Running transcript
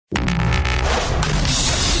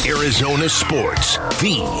Arizona sports,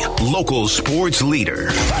 the local sports leader.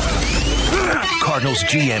 Cardinals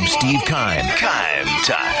GM Steve Keim. Keim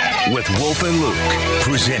time with Wolf and Luke.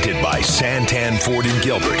 Presented by Santan Ford and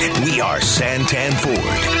Gilbert. We are Santan Ford.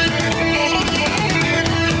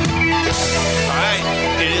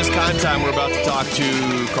 It is Keim time. We're about to talk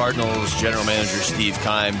to Cardinals General Manager Steve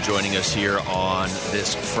Keim joining us here on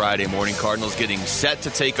this Friday morning. Cardinals getting set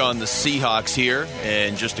to take on the Seahawks here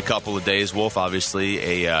in just a couple of days. Wolf,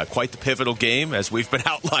 obviously, quite the pivotal game, as we've been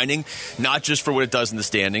outlining, not just for what it does in the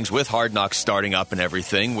standings, with Hard Knocks starting up and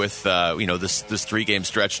everything, with this three-game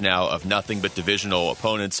stretch now of nothing but divisional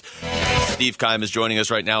opponents. Steve Keim is joining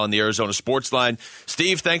us right now on the Arizona Sports Line.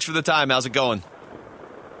 Steve, thanks for the time. How's it going?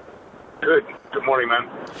 Good. Good morning, man.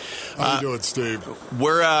 How you doing, Steve?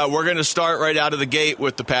 We're going to start right out of the gate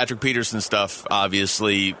with the Patrick Peterson stuff,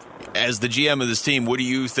 obviously. As the GM of this team, what do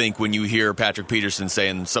you think when you hear Patrick Peterson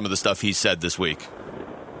saying some of the stuff he said this week?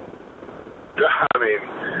 I mean,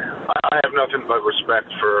 I have nothing but respect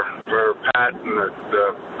for Pat and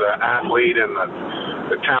the athlete and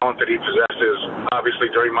the talent that he possesses. Obviously,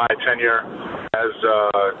 during my tenure as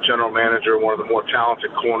general manager, one of the more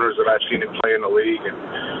talented corners that I've seen him play in the league. And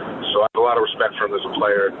so I have a lot of respect for him as a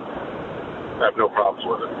player. I have no problems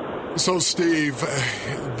with it. So, Steve,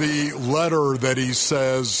 the letter that he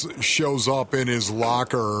says shows up in his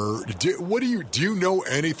locker, do you know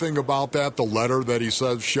anything about that, the letter that he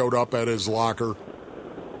says showed up at his locker?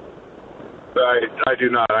 I do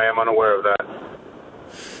not. I am unaware of that.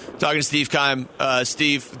 Talking to Steve Keim.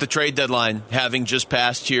 Steve, the trade deadline having just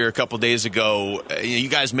passed here a couple days ago, you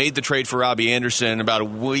guys made the trade for Robbie Anderson about a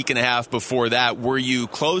week and a half before that. Were you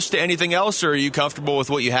close to anything else, or are you comfortable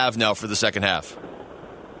with what you have now for the second half?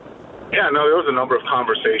 Yeah, no, there was a number of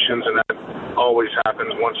conversations, and that always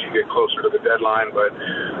happens once you get closer to the deadline. But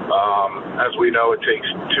as we know, it takes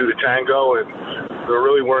two to tango, and there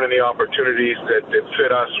really weren't any opportunities that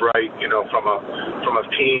fit us right, from a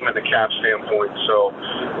team and a cap standpoint. So,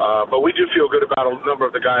 but we do feel good about a number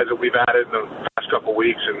of the guys that we've added in the past couple of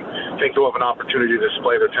weeks, and think they'll have an opportunity to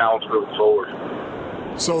display their talents moving forward.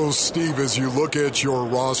 So, Steve, as you look at your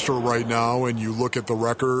roster right now and you look at the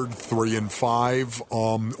record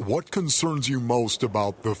 3-5, what concerns you most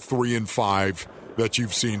about the 3-5 that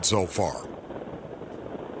you've seen so far?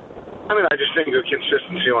 I mean, I just think the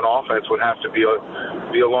consistency on offense would have to be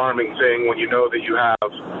the alarming thing when you know that you have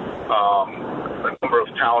a number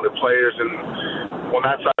of talented players on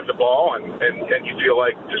that side of the ball, and you feel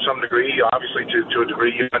like to some degree, obviously to a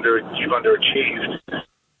degree, you've underachieved.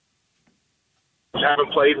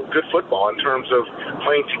 Haven't played good football in terms of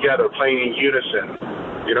playing together, playing in unison,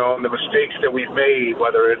 and the mistakes that we've made,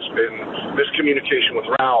 whether it's been miscommunication with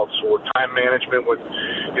routes or time management with,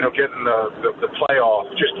 getting the playoff,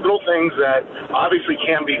 just little things that obviously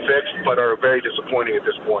can be fixed but are very disappointing at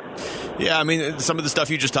this point. Yeah, I mean, some of the stuff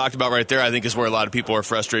you just talked about right there, I think is where a lot of people are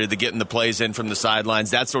frustrated, the getting the plays in from the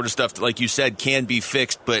sidelines. That sort of stuff, like you said, can be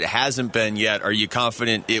fixed but hasn't been yet. Are you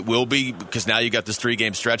confident it will be? Because now you got this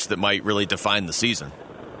 3-game stretch that might really define the season.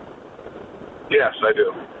 Yes, I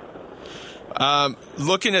do.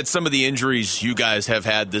 Looking at some of the injuries you guys have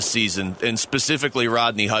had this season, and specifically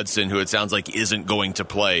Rodney Hudson, who it sounds like isn't going to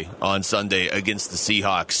play on Sunday against the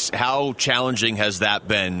Seahawks, how challenging has that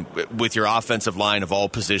been with your offensive line of all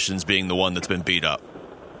positions being the one that's been beat up?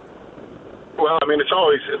 Well, I mean, it's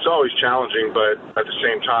always challenging, but at the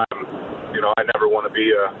same time, I never want to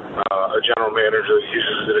be a general manager that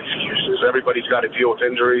uses it as excuses. Everybody's got to deal with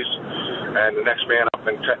injuries and the next man up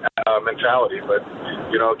mentality. But,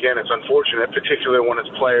 again, it's unfortunate, particularly when it's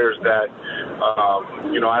players that,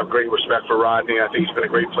 I have great respect for Rodney. I think he's been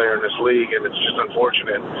a great player in this league, and it's just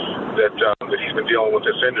unfortunate that he's been dealing with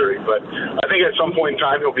this injury. But I think at some point in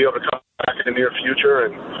time he'll be able to come back in the near future,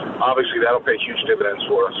 and obviously that'll pay huge dividends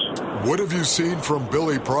for us. What have you seen from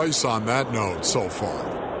Billy Price on that note so far?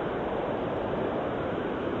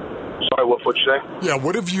 Sorry, what'd you say? Yeah,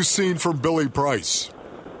 what have you seen from Billy Price?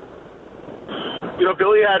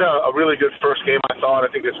 Billy had a really good first game, I thought. I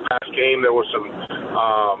think this past game there was some,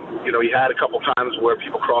 he had a couple times where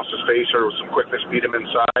people crossed his face or some quickness beat him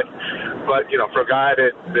inside. But, for a guy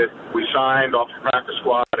that we signed off the practice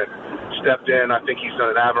squad and stepped in, I think he's done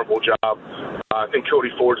an admirable job. I think Cody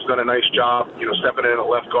Ford's done a nice job, stepping in at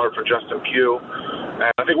left guard for Justin Pugh. And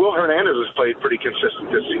I think Will Hernandez has played pretty consistent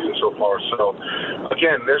this season so far. So,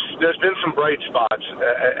 again, there's been some bright spots.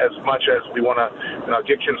 As much as we want to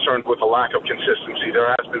get concerned with a lack of consistency, there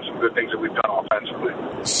has been some good things that we've done offensively.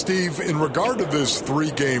 Steve, in regard to this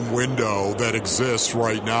 3-game window that exists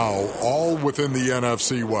right now, all within the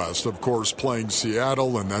NFC West, of course, playing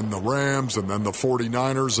Seattle and then the Rams and then the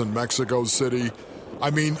 49ers in Mexico City, I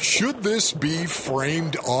mean, should this be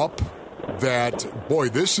framed up that, boy,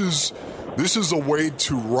 this is a way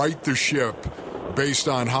to right the ship based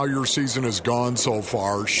on how your season has gone so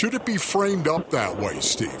far? Should it be framed up that way,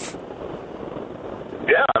 Steve?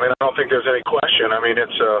 Yeah, I mean, I don't think there's any question. I mean,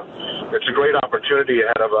 it's a great opportunity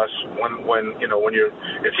ahead of us when you're.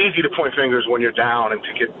 It's easy to point fingers when you're down and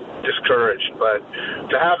to get discouraged, but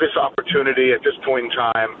to have this opportunity at this point in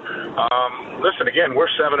time. Listen, again,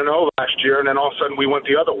 we're 7-0 last year, and then all of a sudden we went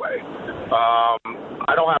the other way.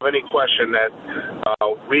 I don't have any question that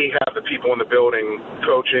we have the people in the building,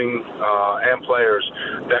 coaching and players,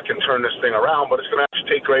 that can turn this thing around, but it's going to have to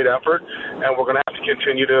take great effort, and we're going to have to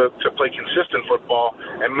continue to play consistent football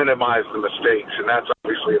and minimize the mistakes, and that's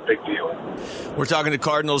obviously a big deal. We're talking to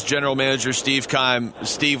Cardinals general manager Steve Keim.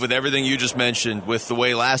 Steve, with everything you just mentioned, with the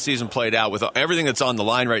way last season played out, with everything that's on the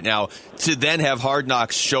line right now, to then have Hard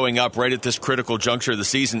Knocks showing up right at this critical juncture of the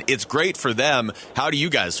season, it's great for them. How do you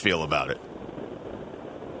guys feel about it?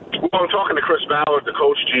 Well, I'm talking to Chris Ballard, the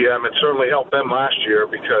coach GM. It certainly helped them last year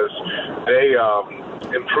because they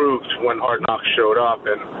improved when Hard Knocks showed up.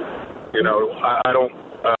 And, I don't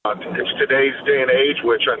it's today's day and age,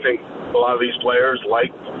 which I think a lot of these players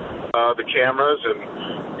like the cameras. And,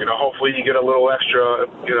 hopefully you get a little extra,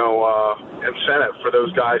 incentive for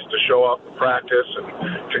those guys to show up and practice and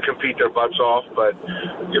to compete their butts off. But,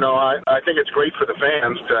 I think it's great for the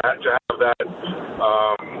fans to have that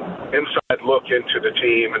inside look into the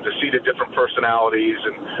team and to see the different personalities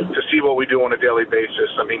and to see what we do on a daily basis.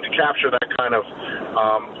 I mean, to capture that kind of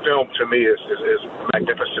film to me is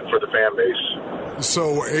magnificent for the fan base.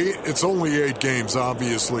 So it's only 8 games,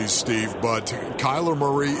 obviously, Steve, but Kyler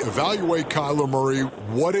Murray, evaluate Kyler Murray.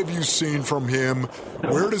 What have you seen from him?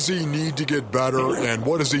 Where does he need to get better, and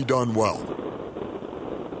what has he done well?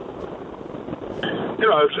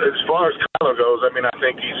 As far as Kyler goes, I mean, I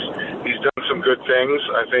think he's done some good things.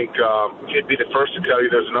 I think he'd be the first to tell you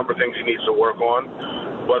there's a number of things he needs to work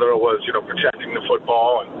on, whether it was, protecting the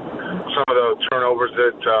football and some of the turnovers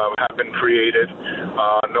that have been created,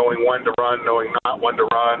 knowing when to run, knowing not when to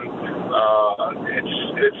run.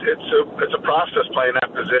 It's a process playing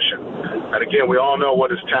that position. And again, we all know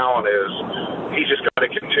what his talent is. He's just got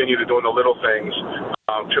to continue to doing the little things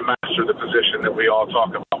to master the position that we all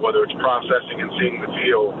talk about, whether it's processing and seeing the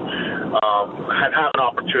field and having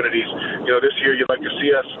opportunities. This year you'd like to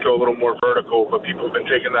see us go a little more vertical, but people have been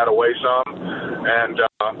taking that away some. And,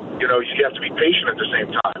 you have to be patient at the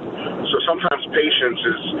same time. So sometimes patience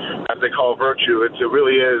is, as they call virtue, it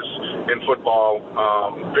really is in football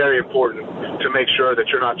very important to make sure that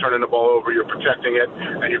you're not turning the ball over, you're protecting it,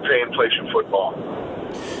 and you're playing patient football.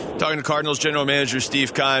 Talking to Cardinals general manager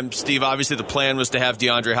Steve Keim. Steve, obviously the plan was to have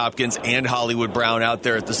DeAndre Hopkins and Hollywood Brown out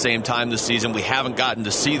there at the same time this season. We haven't gotten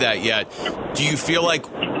to see that yet. Do you feel like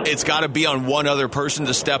it's got to be on one other person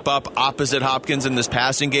to step up opposite Hopkins in this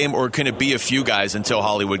passing game, or can it be a few guys until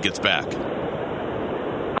Hollywood gets back?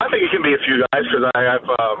 I think it can be a few guys because I have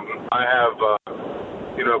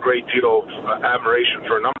a great deal of admiration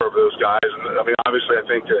for a number of those guys. And I mean, obviously, I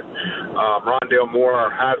think that Rondale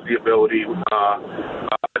Moore has the ability,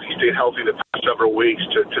 as he stayed healthy the past several weeks,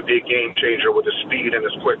 to be a game changer with his speed and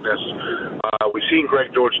his quickness. We've seen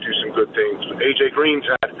Greg Dortch do some good things. A.J. Green's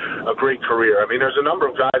had a great career. I mean, there's a number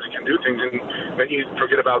of guys that can do things, and then you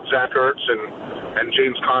forget about Zach Ertz and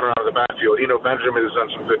James Conner out of the backfield. Benjamin has done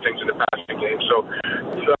some good things in the passing game. So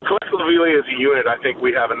collectively as a unit, I think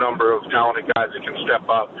we have a number of talented guys that can step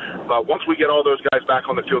up. But once we get all those guys back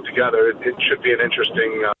on the field together, it should be an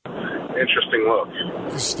interesting look.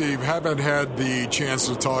 Steve, haven't had the chance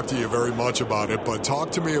to talk to you very much about it, but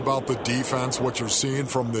talk to me about the defense, what you're seeing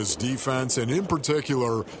from this defense, and in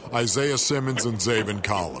particular, Isaiah Simmons and Zaven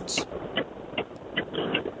Collins.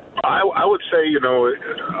 I would say,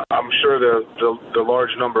 I'm sure the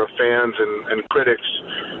large number of fans and critics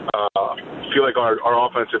feel like our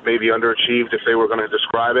offense had maybe underachieved if they were going to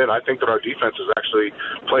describe it. I think that our defense has actually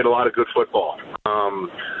played a lot of good football.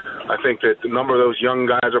 I think that the number of those young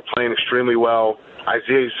guys are playing extremely well,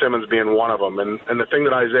 Isaiah Simmons being one of them. And the thing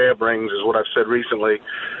that Isaiah brings is what I've said recently.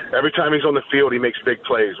 Every time he's on the field, he makes big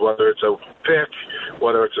plays, whether it's a pick,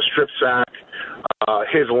 whether it's a strip sack.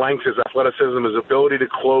 His length, his athleticism, his ability to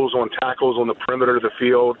close on tackles on the perimeter of the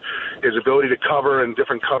field, his ability to cover in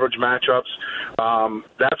different coverage matchups.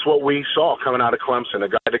 That's what we saw coming out of Clemson, a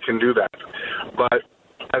guy that can do that. But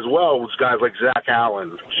as well as guys like Zach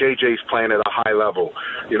Allen, JJ's playing at a high level.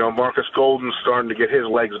 Marcus Golden's starting to get his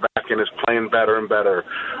legs back and is playing better and better.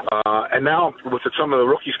 And now with some of the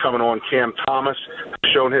rookies coming on, Cam Thomas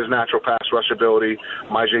has shown his natural pass rush ability.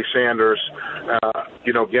 Myjai Sanders,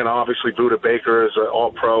 again, obviously Budda Baker is an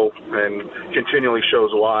all-pro and continually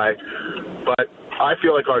shows why. But I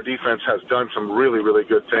feel like our defense has done some really, really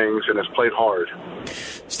good things and has played hard.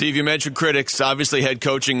 Steve, you mentioned critics. Obviously, head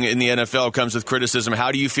coaching in the NFL comes with criticism.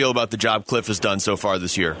 How do you feel about the job Cliff has done so far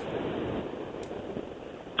this year?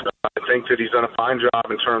 I think that he's done a fine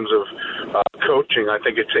job in terms of coaching. I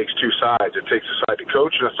think it takes two sides. It takes a side to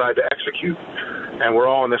coach and a side to execute. And we're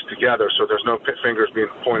all in this together, so there's no fingers being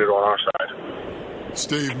pointed on our side.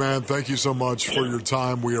 Steve, man, thank you so much for your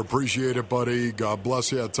time. We appreciate it, buddy. God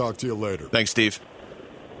bless you. I'll talk to you later. Thanks, Steve.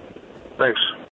 Thanks.